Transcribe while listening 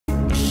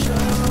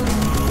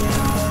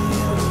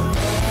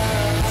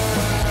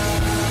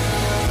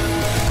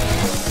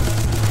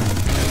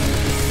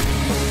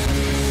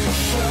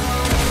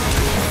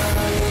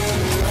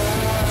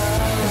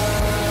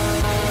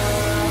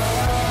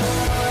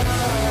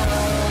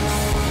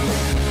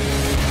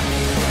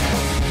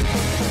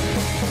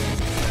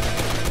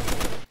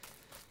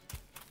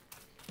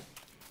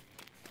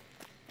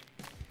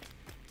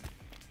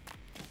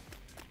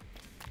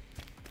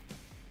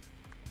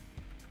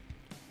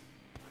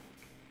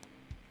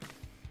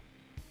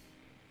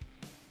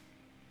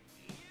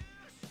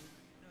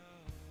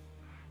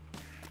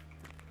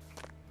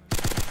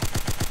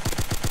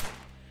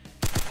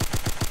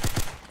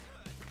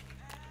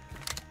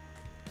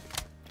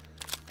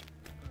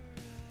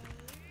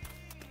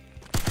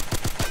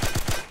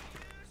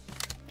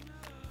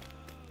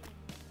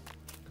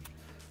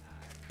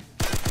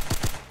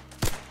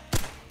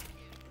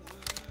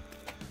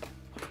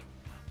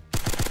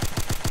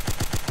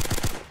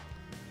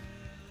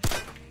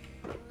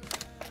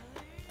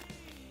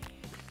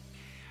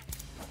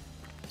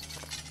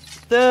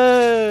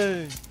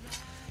Dang!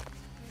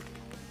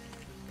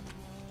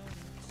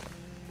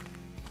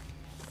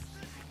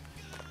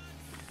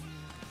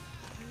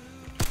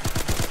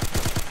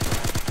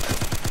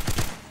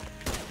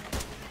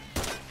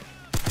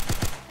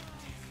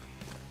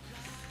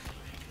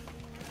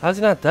 How's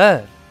he not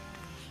dead?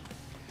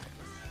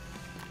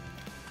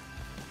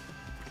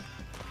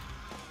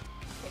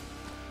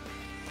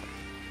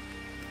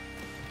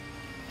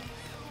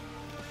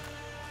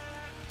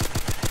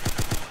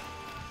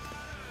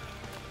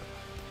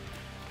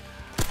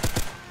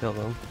 Kill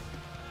him.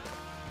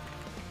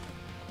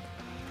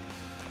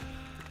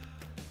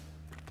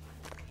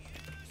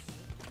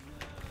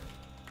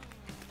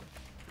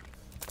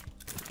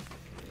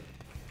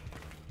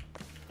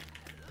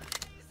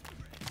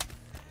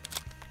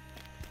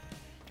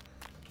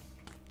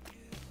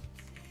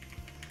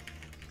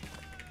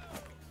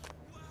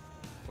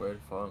 Where'd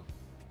it fall?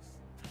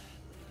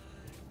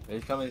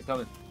 He's coming, he's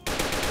coming.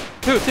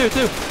 Two.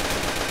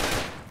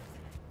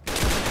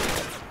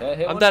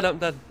 Hey, I'm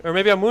dead. Or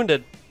maybe I'm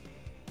wounded.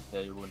 Yeah,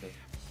 you're wounded.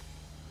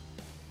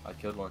 I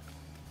killed one.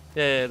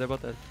 Yeah, they're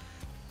both dead.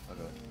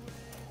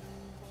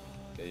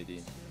 Okay.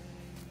 AD.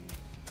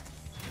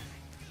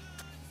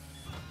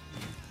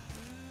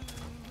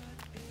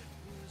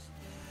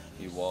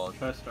 He walled.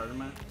 Try to start him,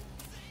 man.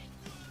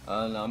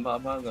 No, I'm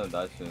probably gonna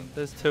die soon.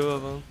 There's two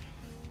of them.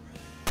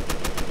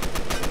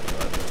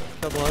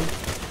 Killed one.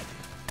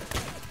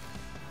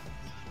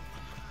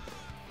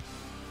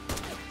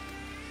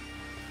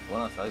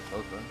 One outside,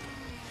 close, bro.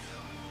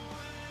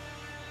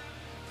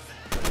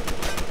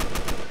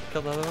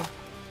 Killed another one.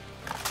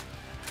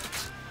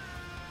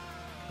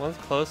 One's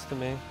close to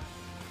me. Yeah,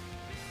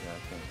 I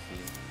can't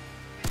see.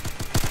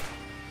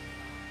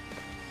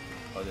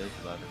 Oh, there's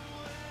the ladder.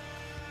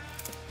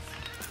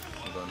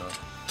 I'm going up.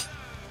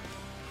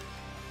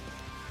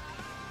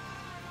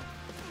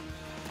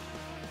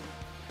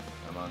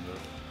 I'm on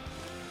this.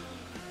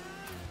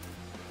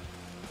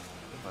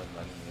 If I'm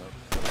lighting me up.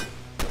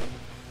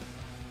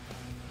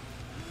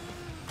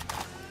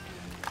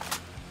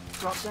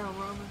 Drop down,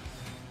 Roman.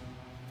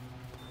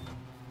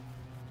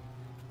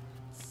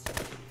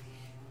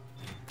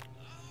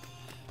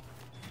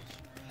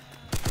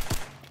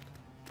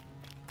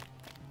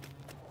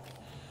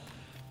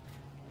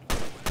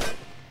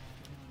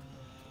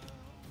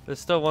 There's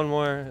still one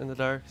more in the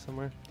dark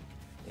somewhere.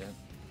 Yeah.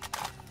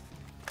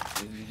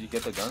 Did you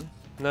get the gun?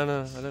 No,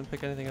 I didn't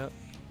pick anything up.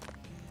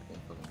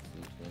 Can't fucking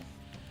see shit.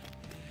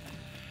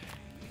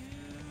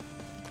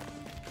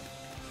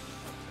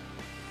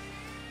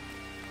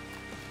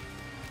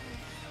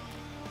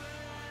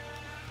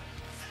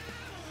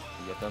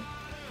 You get them?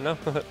 No,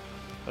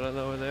 I don't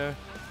know where they are.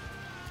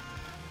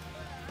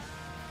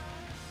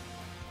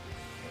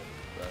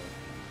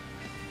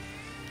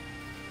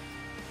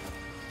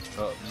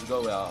 Oh, you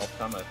go where I'll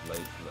time my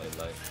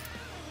light.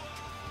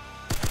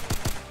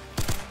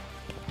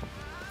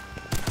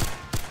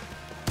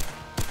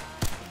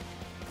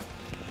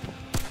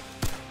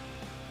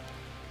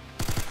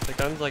 The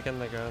gun's like in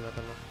the ground, I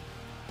don't know.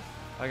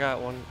 I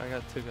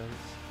got two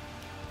guns.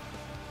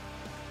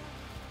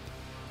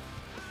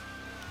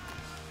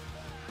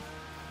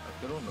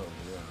 I don't know.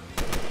 Yeah.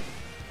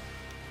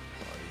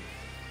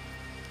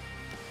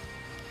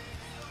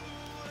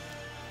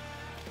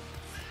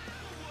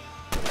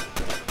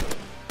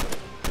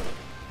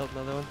 Killed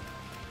another one.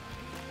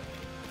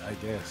 I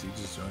guess, he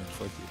just joined,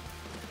 fuck it.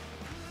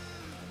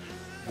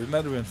 They're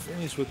not even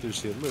finished with their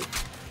shit, look.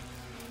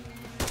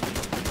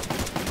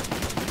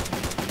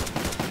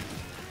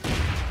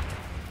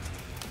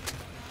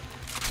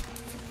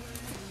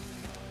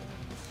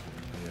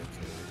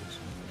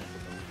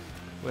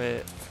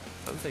 Wait,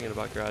 I'm thinking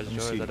about garage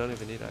doors. see. I don't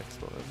even need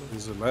expo.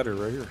 There's a ladder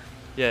right here.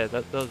 Yeah,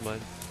 that was mine.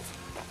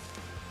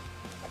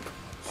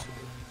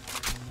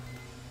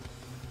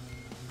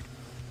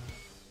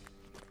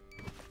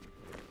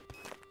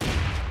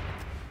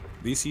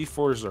 These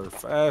C4s are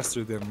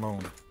faster than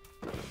loan.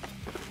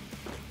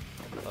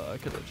 I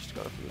could have just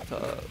gone from the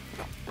top.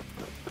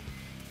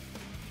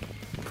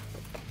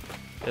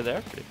 Yeah,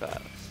 they're pretty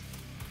fast.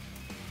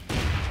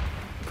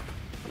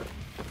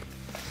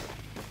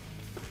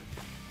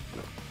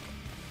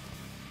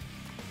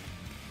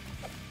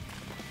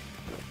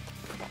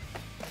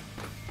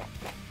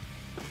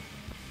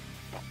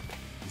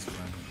 He's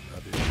climbing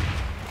up here.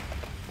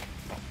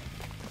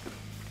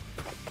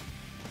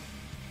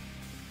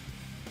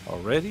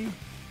 Already?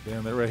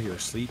 Damn, they're right here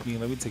sleeping.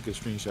 Let me take a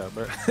screenshot,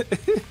 bro.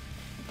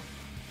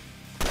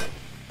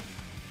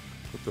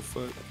 What the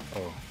fuck?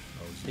 Oh,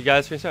 that was You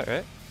guys screenshot,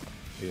 right?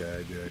 yeah,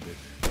 I did.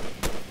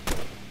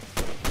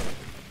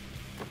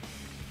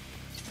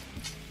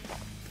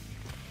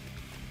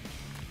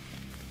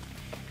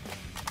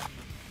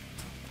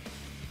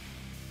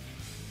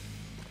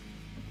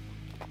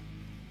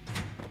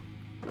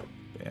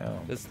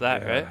 Damn. It's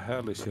that, yeah, right?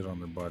 Hella shit on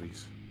their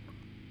bodies.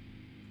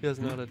 He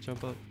doesn't know how to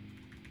jump up.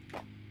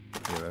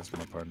 Yeah, that's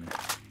my partner.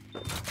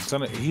 I'm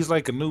telling you, he's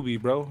like a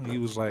newbie, bro. He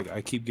was like,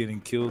 I keep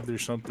getting killed or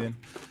something.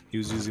 He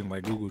was using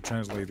like Google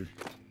Translator.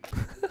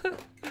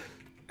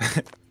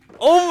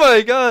 Oh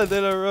my god,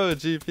 in a row,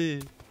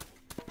 GP.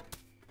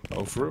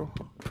 Oh, for real?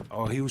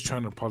 Oh, he was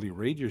trying to probably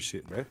raid your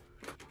shit, man.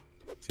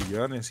 To be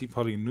honest, he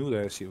probably knew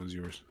that shit was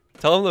yours.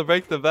 Tell him to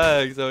break the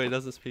bag so he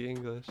doesn't speak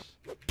English.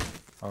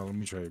 Oh, let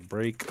me try it.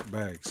 Break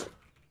bags.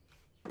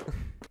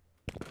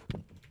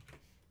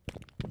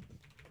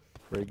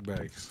 Break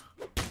bags.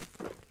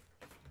 Oh,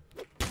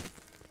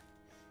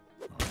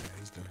 yeah,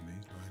 he's doing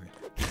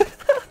it.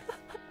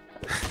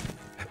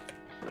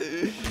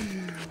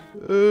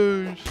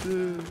 Oh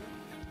shit.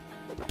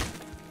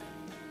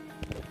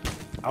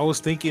 I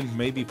was thinking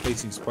maybe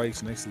placing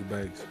spikes next to the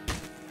bags.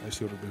 That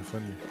shit would have been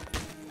funnier.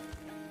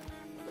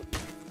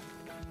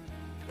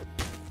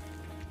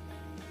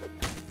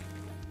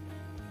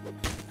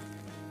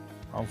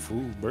 I'm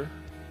fooled, bruh.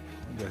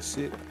 I got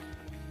shit.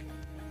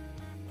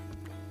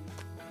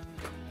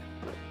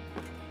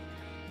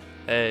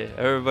 Hey,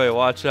 everybody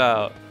watch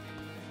out.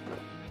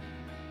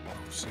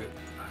 Oh, shit.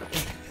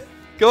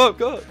 Go up,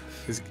 go up.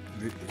 This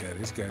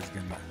guy's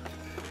gonna...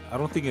 I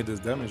don't think it does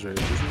damage right,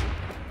 does it?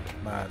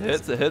 Nah,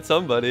 Hit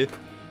somebody.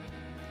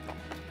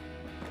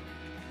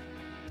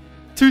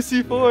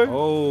 2C4. Yeah.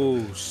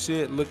 Oh,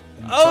 shit. Look.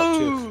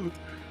 Oh!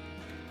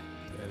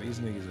 Yeah, these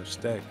niggas are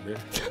stacked, man.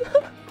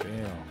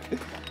 Damn.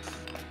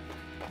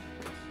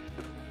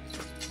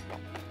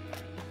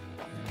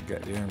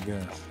 Goddamn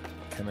guns.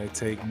 Can I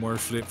take more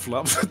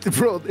flip-flops?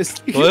 Bro, this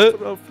nigga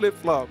put on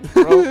flip-flops,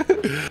 bro.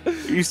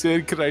 He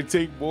said, can I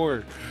take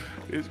more?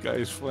 This guy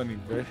is funny,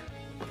 bro.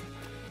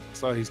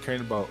 That's all he's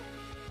caring about.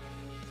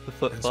 The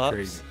flip-flops?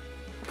 Crazy.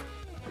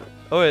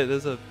 Oh wait,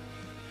 there's a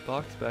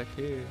box back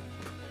here.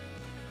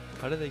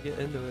 How did they get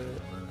into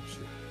it?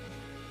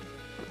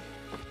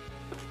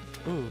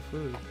 Ooh,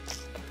 food.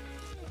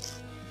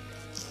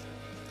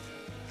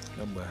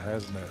 Number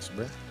hazmats,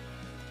 bruh.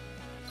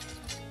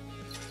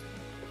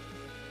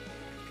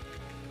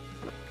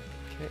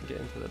 Can't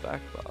get into the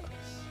back box.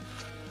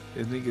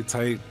 This nigga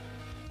type,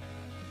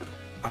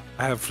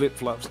 I have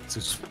flip-flops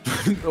to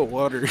spin the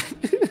water.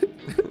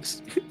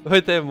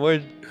 Wait, they have more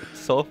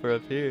sulfur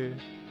up here.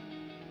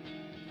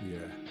 Yeah,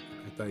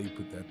 I thought you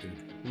put that there.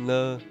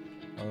 No.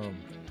 I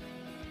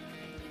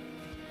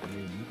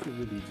mean, you could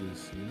really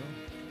just, you know,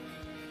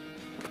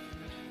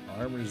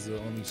 armor's the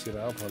only shit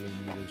I'll probably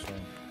need or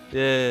something.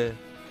 Yeah,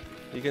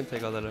 you can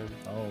take all that armor.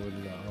 I don't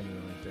really got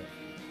armor like that.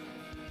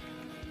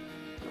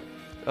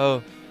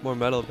 Oh, more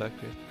metal back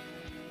here.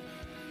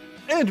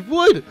 And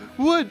wood!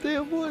 Wood! They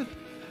have wood!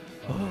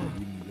 Oh,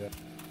 you need that.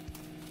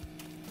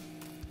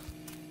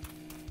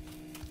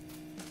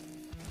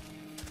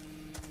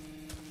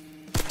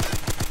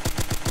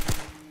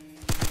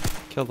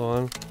 Killed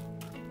one.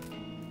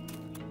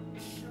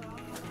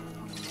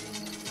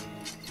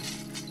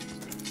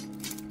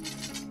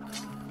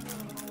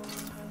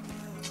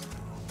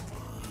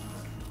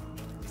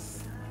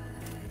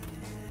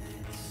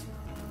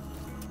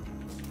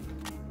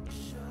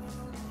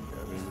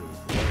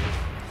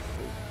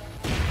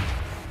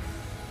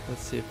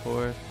 Let's see,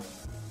 4.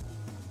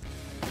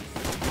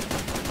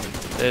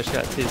 They just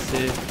got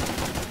TC.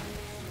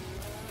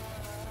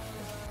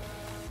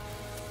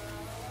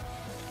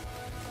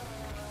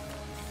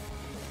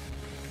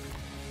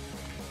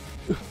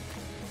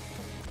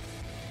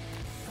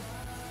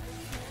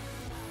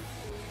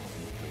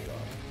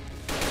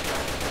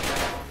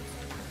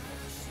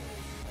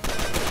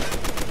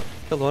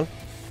 Killed one.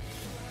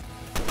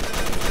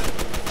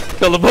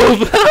 Killed them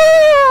both.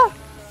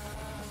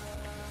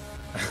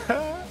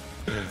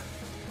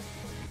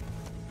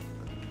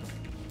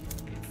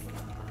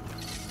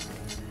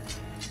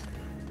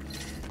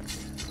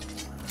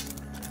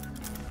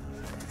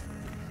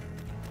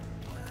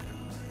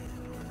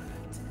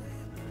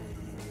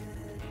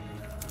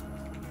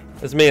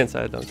 It's me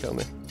inside, don't kill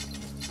me.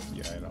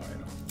 Yeah, I know.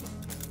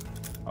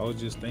 I was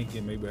just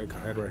thinking maybe I could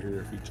hide right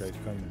here if he tries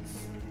coming.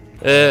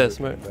 Yeah,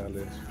 smart.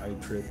 I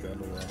tripped that a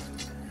while.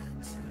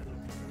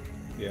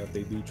 Yeah, if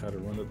they do try to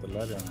run up the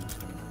ladder, I'm just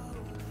gonna...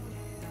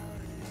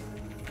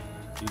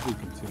 You could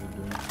continue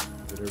doing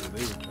whatever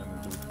they were trying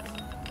to do.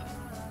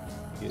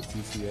 Get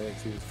TC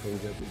axes,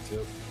 close up the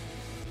tip.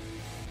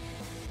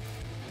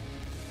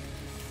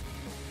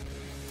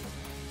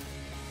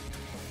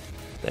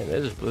 Dang, they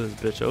just blew this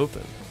bitch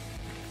open.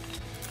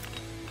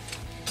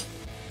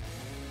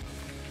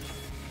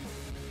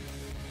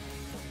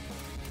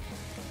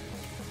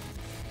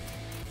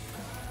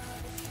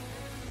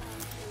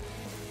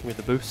 Give me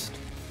the boost.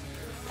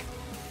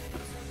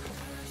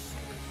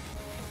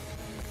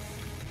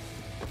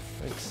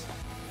 Thanks.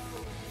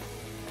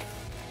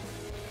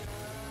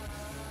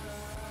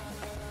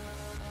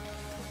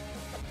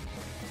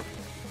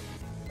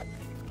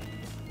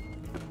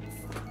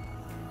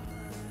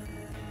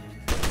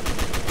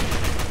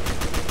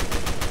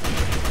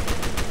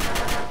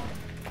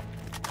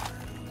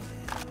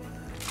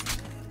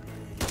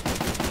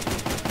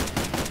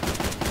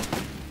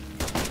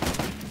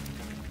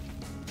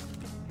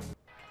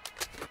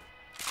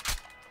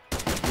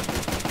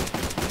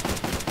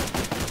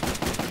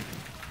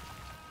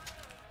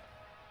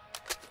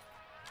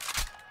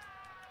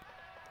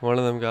 One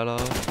of them got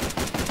off.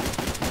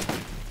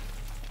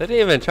 They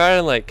didn't even try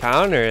to like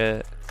counter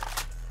it.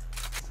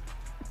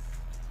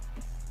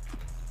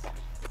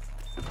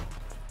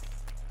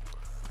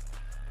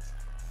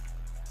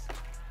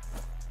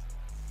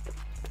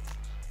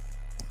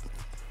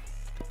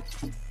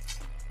 Do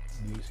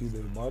you see the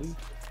body?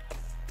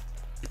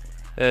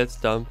 Yeah, it's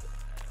dumb.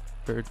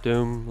 For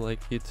Doom, like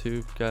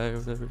YouTube guy or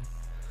whatever.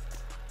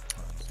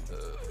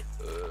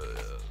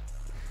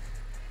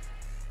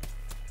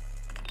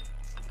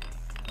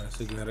 I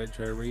still got that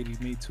try raiding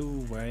me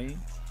too, right?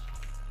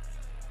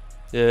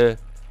 Yeah.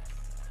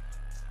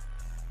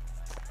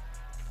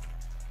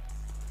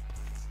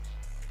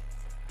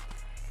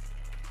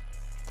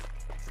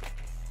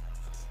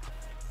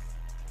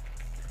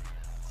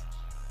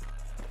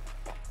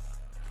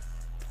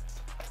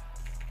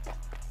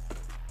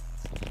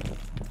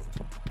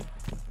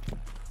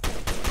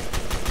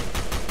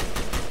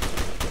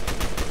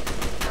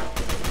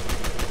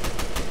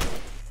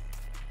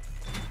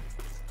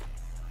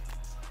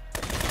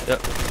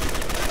 Yep.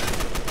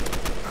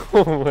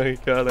 Oh my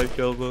god, I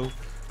killed him.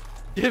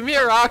 Give me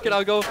a rock and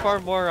I'll go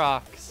farm more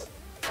rocks.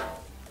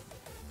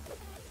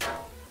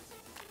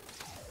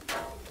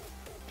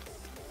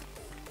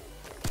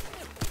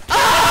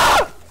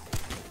 Ah!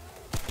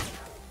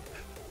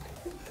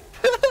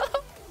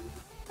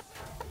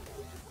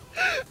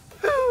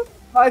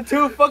 My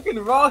 2 fucking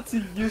rocks,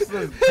 you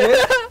useless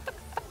bitch.